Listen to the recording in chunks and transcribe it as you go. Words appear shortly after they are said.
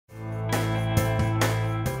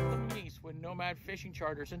Nomad Fishing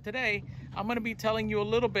Charters, and today I'm going to be telling you a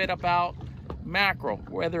little bit about mackerel,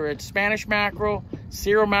 whether it's Spanish mackerel,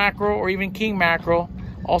 Cero mackerel, or even king mackerel,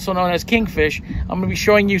 also known as kingfish. I'm going to be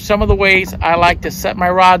showing you some of the ways I like to set my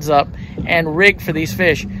rods up and rig for these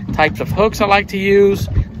fish, types of hooks I like to use,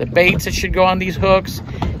 the baits that should go on these hooks,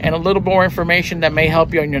 and a little more information that may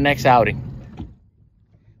help you on your next outing.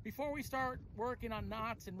 Before we start working on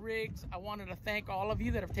knots and rigs, I wanted to thank all of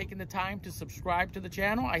you that have taken the time to subscribe to the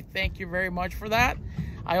channel. I thank you very much for that.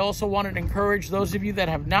 I also wanted to encourage those of you that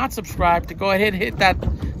have not subscribed to go ahead and hit that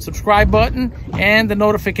subscribe button and the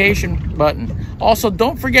notification button. Also,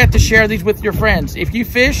 don't forget to share these with your friends. If you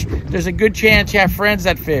fish, there's a good chance you have friends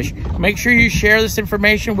that fish. Make sure you share this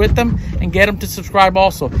information with them and get them to subscribe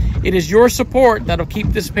also. It is your support that'll keep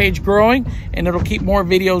this page growing, and it'll keep more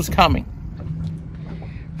videos coming.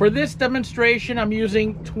 For this demonstration, I'm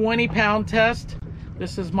using 20-pound test.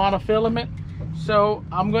 This is monofilament. So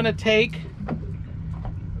I'm going to take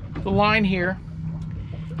the line here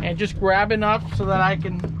and just grab enough so that I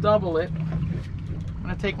can double it. I'm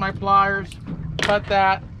going to take my pliers, cut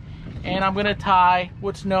that, and I'm going to tie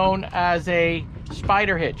what's known as a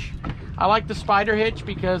spider hitch. I like the spider hitch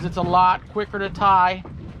because it's a lot quicker to tie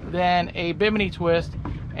than a bimini twist,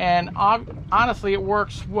 and honestly it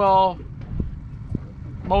works well.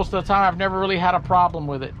 Most of the time I've never really had a problem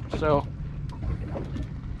with it, so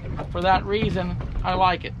for that reason I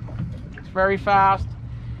like it. It's very fast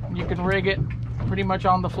and you can rig it pretty much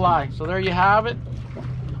on the fly. So there you have it.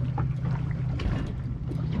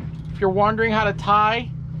 If you're wondering how to tie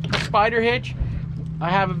a spider hitch, I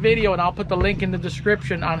have a video and I'll put the link in the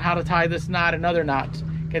description on how to tie this knot and other knots.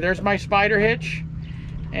 Okay, there's my spider hitch,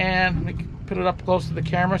 and let me put it up close to the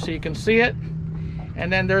camera so you can see it.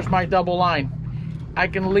 And then there's my double line. I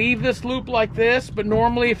can leave this loop like this, but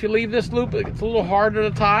normally if you leave this loop, it's a little harder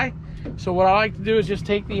to tie. So what I like to do is just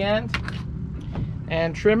take the end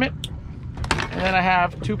and trim it, and then I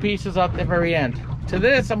have two pieces at the very end. To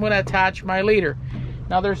this, I'm going to attach my leader.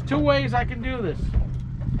 Now there's two ways I can do this.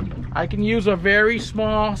 I can use a very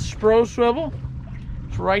small spro swivel.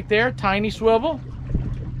 It's right there, tiny swivel.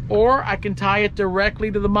 Or I can tie it directly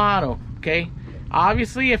to the mono, okay?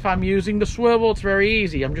 Obviously, if I'm using the swivel, it's very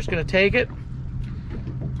easy. I'm just going to take it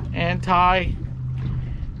and tie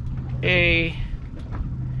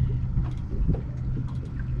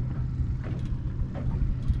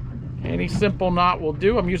any simple knot will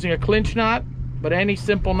do. I'm using a clinch knot, but any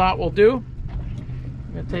simple knot will do.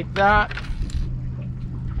 I'm going to take that.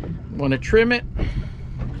 I'm going to trim it.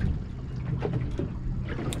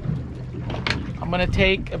 I'm going to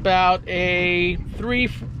take about a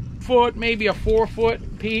 3-foot, maybe a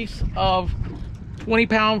 4-foot piece of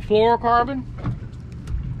 20-pound fluorocarbon.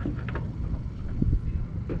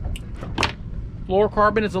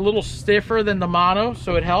 Fluorocarbon is a little stiffer than the mono,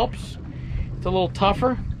 so it helps. It's a little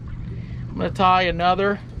tougher. I'm going to tie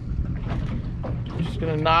another. I'm just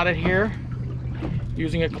going to knot it here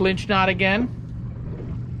using a clinch knot again.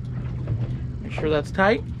 Make sure that's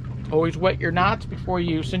tight. Always wet your knots before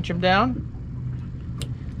you cinch them down.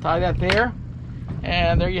 Tie that there,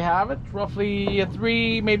 and there you have it. Roughly a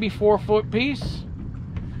 3, maybe 4-foot piece.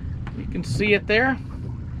 You can see it there.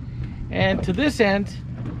 And to this end,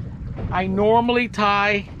 I normally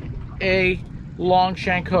tie a long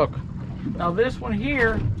shank hook. Now this one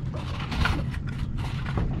here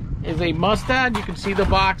is a mustad. You can see the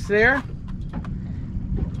box there.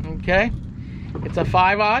 Okay, it's a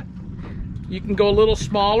 5/0. You can go a little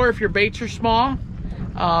smaller if your baits are small.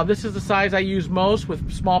 This is the size I use most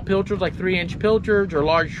with small pilchards, like 3-inch pilchards or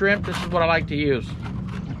large shrimp. This is what I like to use.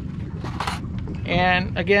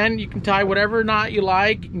 And again, you can tie whatever knot you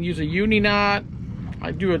like. You can use a uni knot.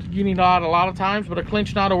 I do a uni knot a lot of times, but a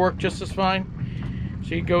clinch knot will work just as fine.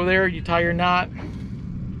 So you go there, you tie your knot.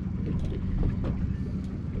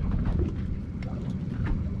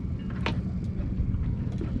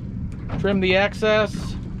 Trim the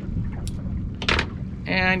excess,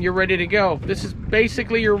 and you're ready to go. This is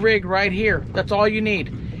basically your rig right here. That's all you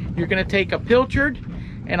need. You're going to take a pilchard,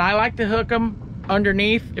 and I like to hook them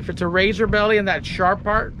underneath. If it's a razor belly and that sharp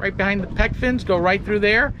part right behind the pec fins, go right through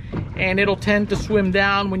there, and it'll tend to swim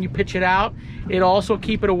down when you pitch it out. It'll also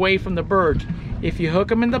keep it away from the birds. If you hook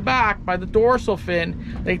them in the back by the dorsal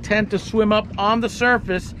fin, they tend to swim up on the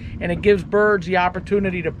surface, and it gives birds the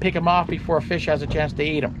opportunity to pick them off before a fish has a chance to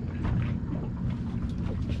eat them.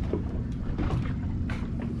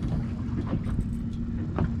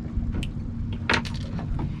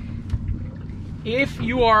 If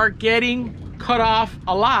you are getting cut off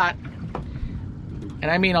a lot, and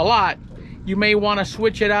I mean a lot, you may want to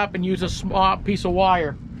switch it up and use a small piece of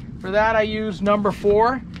wire. For that, I use number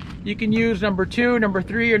 4. You can use number 2, number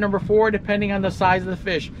 3, or number 4, depending on the size of the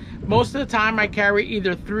fish. Most of the time I carry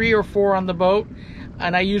either 3 or 4 on the boat,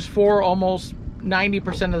 and I use 4 almost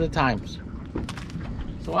 90% of the times.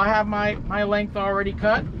 So I have my length already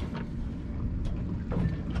cut.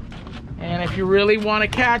 And if you really want to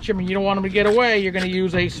catch them and you don't want them to get away, you're going to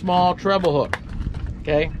use a small treble hook.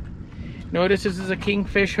 Okay. Notice this is a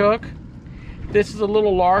Kingfish hook. This is a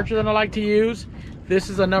little larger than I like to use. This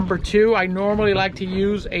is a number 2. I normally like to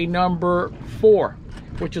use a number 4,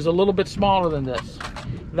 which is a little bit smaller than this.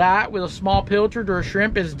 That with a small pilchard or a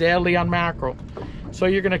shrimp is deadly on mackerel. So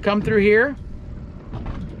you're going to come through here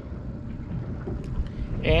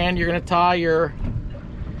and you're going to tie your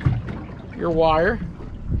wire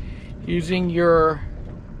using your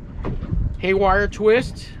haywire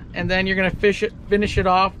twist, and then you're going to finish it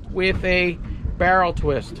off with a barrel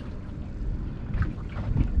twist.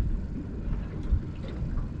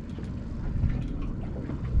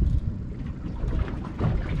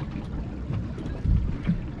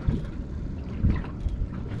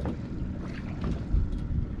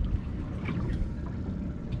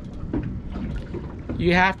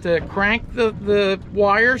 You have to crank the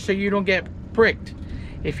wire so you don't get pricked.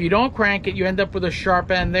 If you don't crank it, you end up with a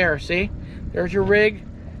sharp end there. See? There's your rig.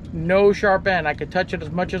 No sharp end. I can touch it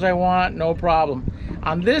as much as I want, no problem.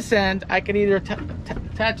 On this end, I can either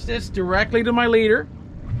attach this directly to my leader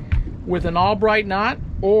with an all-bright knot,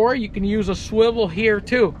 or you can use a swivel here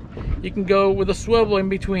too. You can go with a swivel in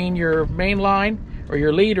between your main line, or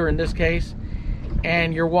your leader in this case,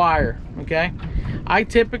 and your wire, okay? I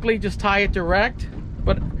typically just tie it direct,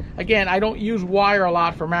 but again, I don't use wire a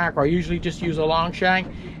lot for mackerel. I usually just use a long shank,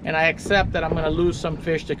 and I accept that I'm going to lose some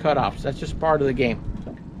fish to cut off. So that's just part of the game.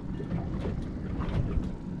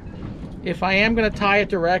 If I am going to tie it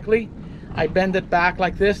directly, I bend it back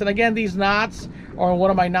like this. And again, these knots are in one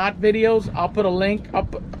of my knot videos. I'll put a link. I'll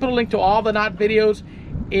put a link to all the knot videos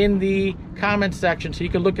in the comment section, so you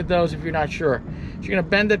can look at those if you're not sure. So you're going to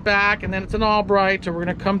bend it back, and then it's an all-bright. So we're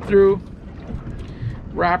going to come through,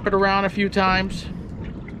 wrap it around a few times.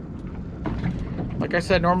 Like I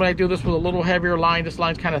said, normally I do this with a little heavier line. This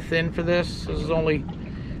line's kind of thin for this. This is only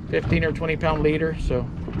 15 or 20 pound leader, so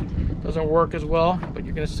it doesn't work as well. But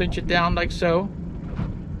you're going to cinch it down like so.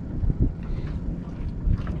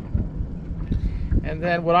 And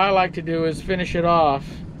then what I like to do is finish it off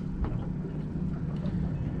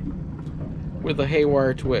with a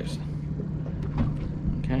haywire twist.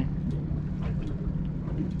 Okay.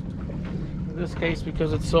 In this case,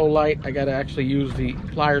 because it's so light, I got to actually use the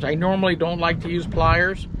pliers. I normally don't like to use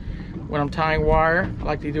pliers when I'm tying wire. I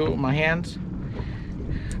like to do it with my hands.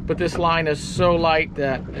 But this line is so light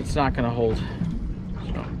that it's not going to hold.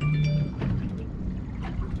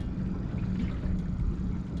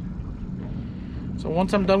 So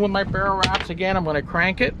once I'm done with my barrel wraps, again, I'm going to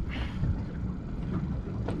crank it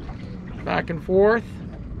back and forth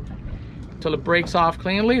until it breaks off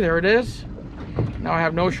cleanly. There it is. Now I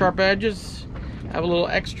have no sharp edges. I have a little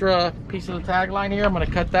extra piece of the tagline here. I'm going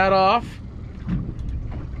to cut that off.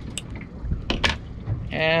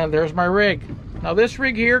 And there's my rig. Now this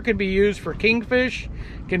rig here can be used for kingfish,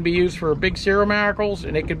 can be used for big ceromackerels,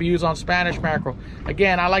 and it can be used on Spanish mackerel.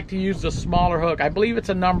 Again, I like to use the smaller hook. I believe it's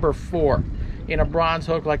a number 4 in a bronze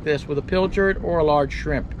hook like this with a pilchard or a large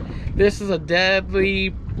shrimp. This is a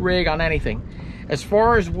deadly rig on anything. As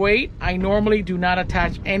far as weight, I normally do not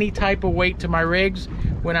attach any type of weight to my rigs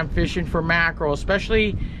when I'm fishing for mackerel,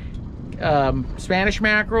 especially Spanish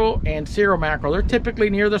mackerel and Cero mackerel. They're typically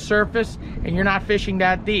near the surface and you're not fishing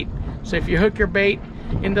that deep. So if you hook your bait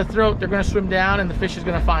in the throat, they're going to swim down and the fish is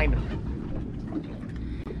going to find them.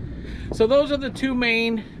 So those are the two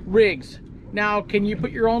main rigs. Now, can you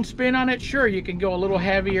put your own spin on it? Sure, you can go a little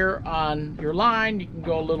heavier on your line. You can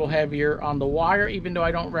go a little heavier on the wire, even though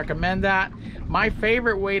I don't recommend that. My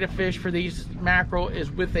favorite way to fish for these mackerel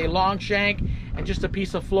is with a long shank and just a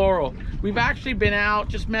piece of fluoro. We've actually been out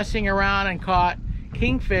just messing around and caught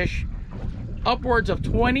kingfish upwards of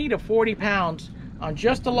 20 to 40 pounds on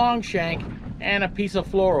just a long shank and a piece of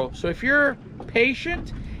fluoro. So if you're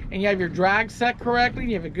patient and you have your drag set correctly,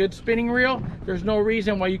 and you have a good spinning reel, there's no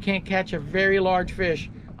reason why you can't catch a very large fish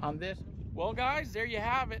on this. Well guys, there you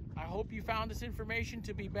have it. I hope you found this information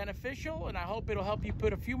to be beneficial, and I hope it'll help you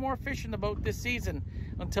put a few more fish in the boat this season.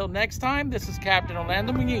 Until next time, this is Captain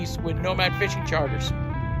Orlando Muniz with Nomad Fishing Charters.